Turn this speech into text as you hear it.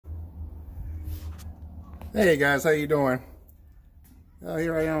Hey guys, how you doing?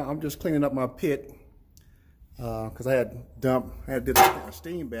 Here I am. I'm just cleaning up my pit because I did a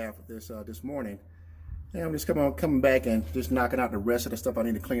steam bath with this morning, and I'm just coming back and just knocking out the rest of the stuff I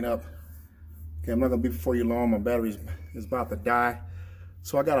need to clean up. Okay, I'm not gonna be before you long. My battery is about to die,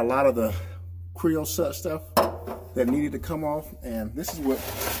 so I got a lot of the Creo stuff that needed to come off, and this is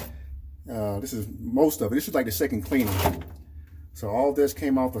most of it. This is like the second cleaning. So all this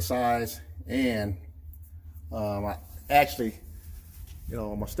came off the sides, and I actually,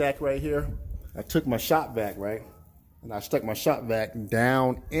 on my stack right here, I took my shop vac, right? And I stuck my shop vac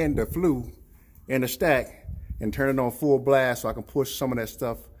down in the flue in the stack and turned it on full blast so I can push some of that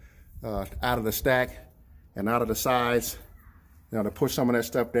stuff out of the stack and out of the sides, to push some of that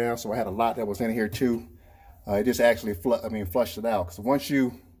stuff down. So I had a lot that was in here too. It just actually flushed it out. Because once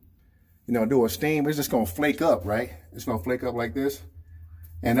you, do a steam, it's just gonna flake up, right? It's gonna flake up like this.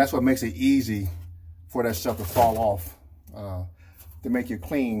 And that's what makes it easy for that stuff to fall off, to make you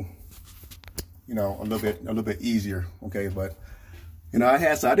clean, a little bit easier. Okay, but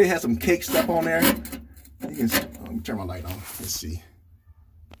I did have some cake stuff on there. Let me turn my light on. Let's see.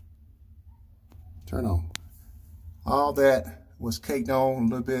 Turn on. All that was caked on a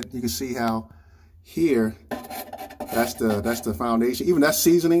little bit. You can see how here, that's the foundation. Even that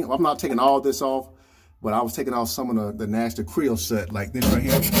seasoning. I'm not taking all this off, but I was taking off some of the nasty Creo set, like this right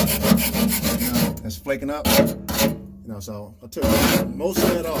here. That's flaking up. So I took most of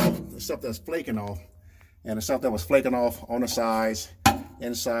that off, the stuff that's flaking off, and the stuff that was flaking off on the sides,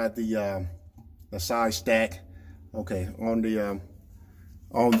 inside the side stack. Okay, on the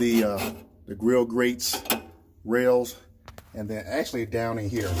grill grates, rails, and then actually down in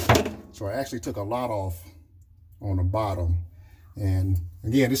here. So I actually took a lot off on the bottom. And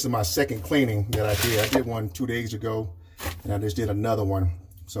again, this is my second cleaning that I did. I did one 2 days ago, and I just did another one.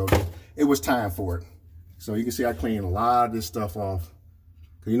 So it was time for it. So you can see I cleaned a lot of this stuff off.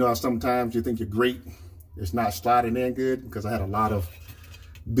 Because how sometimes you think you're great, it's not sliding in good, because I had a lot of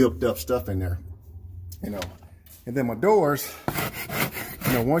built up stuff in there. And then my doors,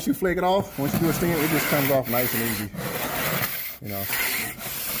 once you flake it off, once you do a steam, it just comes off nice and easy.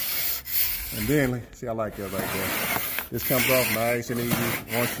 And then, see, I like that right there. This comes off nice and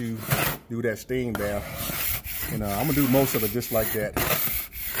easy once you do that steam bath. I'm gonna do most of it just like that.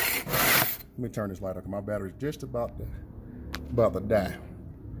 Let me turn this light on. My battery's just about to die.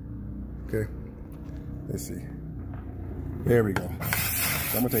 Okay, let's see. There we go.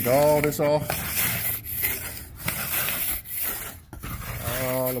 So I'm gonna take all this off,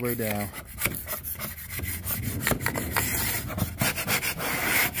 all the way down.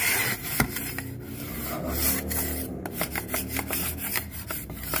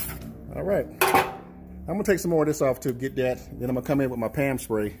 All right, I'm gonna take some more of this off to get that. Then I'm gonna come in with my Pam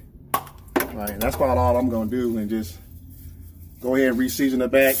spray. All right, and that's about all I'm gonna do, and just go ahead and re-season the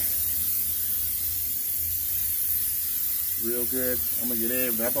back real good. I'm gonna get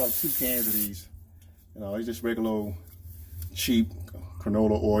everything. I bought 2 cans of these. It's just regular old cheap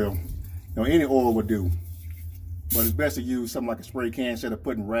canola oil. Any oil would do, but it's best to use something like a spray can instead of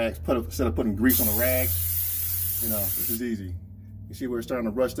putting instead of putting grease on a rag. This is easy. You see where it's starting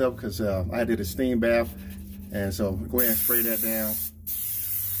to rust up because I did a steam bath, and so go ahead and spray that down.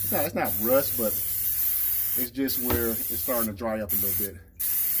 It's not rust, but it's just where it's starting to dry up a little bit.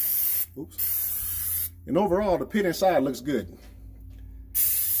 Oops. And overall, the pit inside looks good.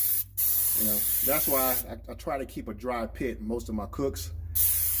 That's why I try to keep a dry pit in most of my cooks.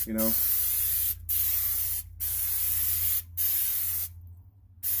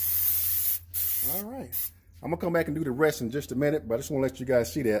 All right. I'm gonna come back and do the rest in just a minute, but I just wanna let you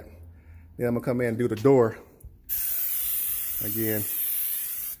guys see that. Then I'm gonna come in and do the door again.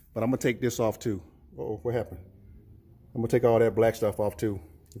 But I'm gonna take this off too. Uh-oh, what happened? I'm gonna take all that black stuff off too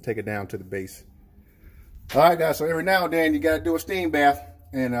and take it down to the base. All right, guys, so every now and then you gotta do a steam bath.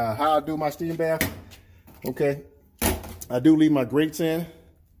 And how I do my steam bath, okay, I do leave my grates in.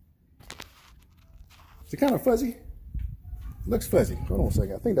 Is it kind of fuzzy? It looks fuzzy. Hold on a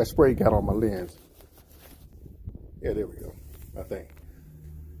second. I think that spray got on my lens. Yeah, there we go, I think.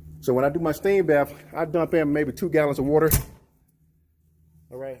 So when I do my steam bath, I dump in maybe 2 gallons of water.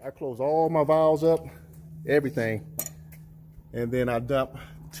 All right, I close all my valves up, everything. And then I dump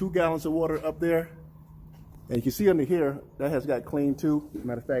 2 gallons of water up there. And you can see under here, that has got clean too.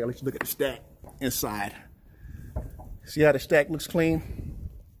 Matter of fact, I'll let you look at the stack inside. See how the stack looks clean?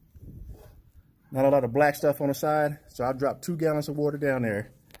 Not a lot of black stuff on the side. So I dropped 2 gallons of water down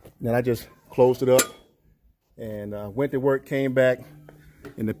there. And then I just closed it up and went to work, came back,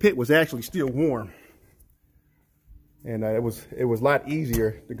 and the pit was actually still warm. And it was a lot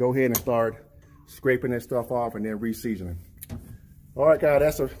easier to go ahead and start scraping that stuff off and then reseasoning. All right,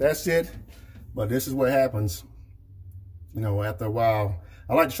 guys, that's it. But this is what happens, you know, after a while.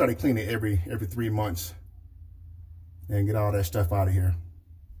 I like to try to clean it every 3 months and get all that stuff out of here.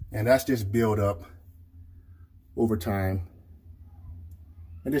 And that's just build up over time.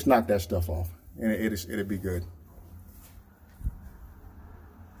 And just knock that stuff off, and it'll be good.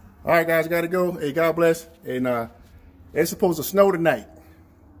 All right, guys, gotta go. Hey, God bless. And it's supposed to snow tonight,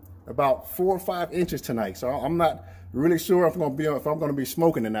 about 4 or 5 inches tonight. So I'm not really sure if I'm gonna be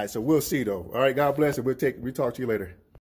smoking tonight. So we'll see though. All right, God bless, and we'll talk to you later.